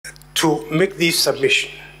to make this submission.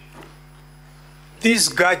 These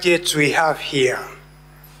gadgets we have here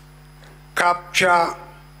capture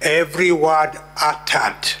every word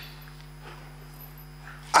uttered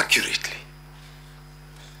accurately,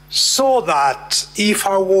 so that if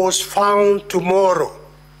I was found tomorrow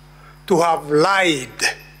to have lied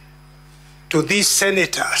to these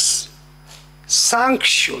senators,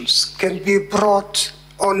 sanctions can be brought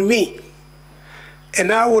on me.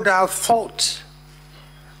 And I would have thought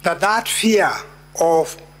that that fear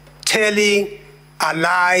of telling a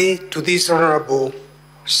lie to this honorable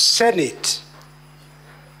Senate,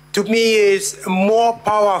 to me, is more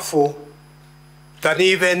powerful than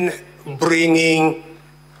even bringing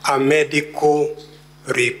a medical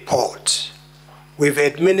report. We've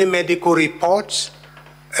had many medical reports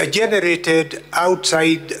generated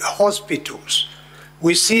outside hospitals.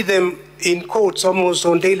 We see them in courts almost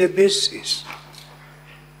on a daily basis.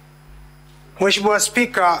 Mheshimiwa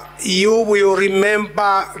Speaker, you will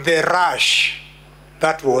remember the rush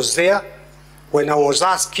that was there when I was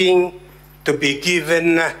asking to be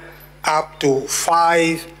given up to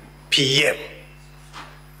 5 p.m.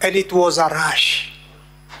 And it was a rush.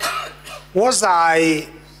 Was I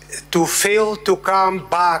to fail to come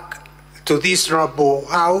back to this honorable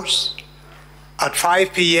house at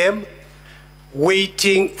 5 p.m.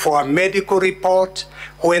 waiting for a medical report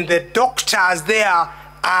when the doctors there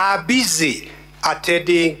are busy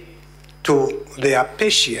attending to their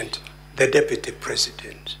patient, the Deputy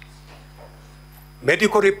President?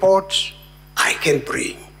 Medical reports I can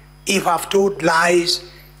bring. If I've told lies,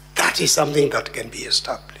 that is something that can be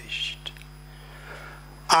established.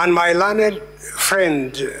 And my learned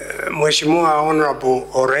friend, Mheshimiwa Honorable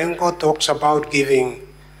Orengo, talks about giving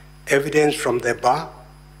evidence from the bar.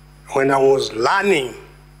 When I was learning,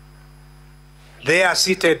 they are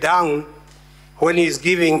seated down when he's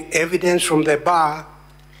giving evidence from the bar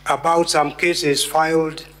about some cases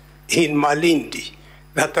filed in Malindi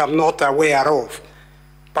that I'm not aware of.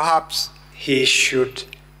 Perhaps he should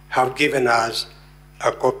have given us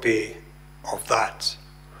a copy of that.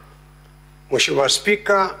 Mheshimiwa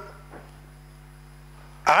Speaker,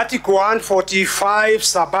 Article 145,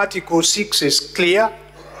 Sub-Article 6 is clear,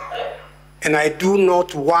 and I do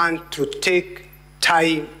not want to take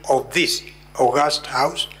time of this august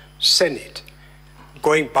House, Senate.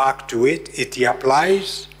 Going back to it, it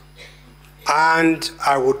applies, and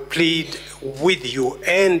I would plead with you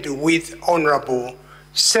and with honorable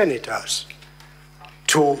senators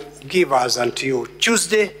to give us until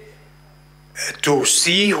Tuesday to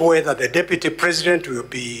see whether the Deputy President will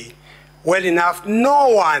be well enough. No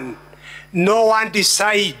one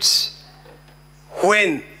decides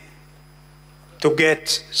when to get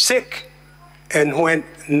sick and when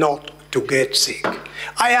not to get sick.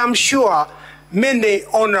 I am sure many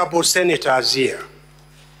honorable senators here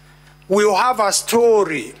will have a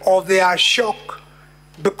story of their shock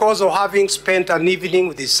because of having spent an evening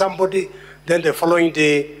with somebody, then the following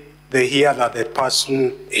day they hear that the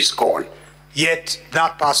person is gone. Yet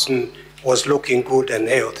that person was looking good and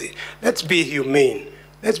healthy. Let's be humane.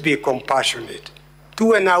 Let's be compassionate.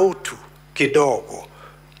 Tuwe na utu kidogo.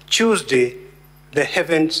 Tuesday, the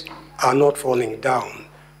heavens are not falling down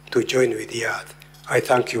to join with the earth. I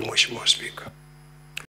thank you, Mheshimiwa Speaker.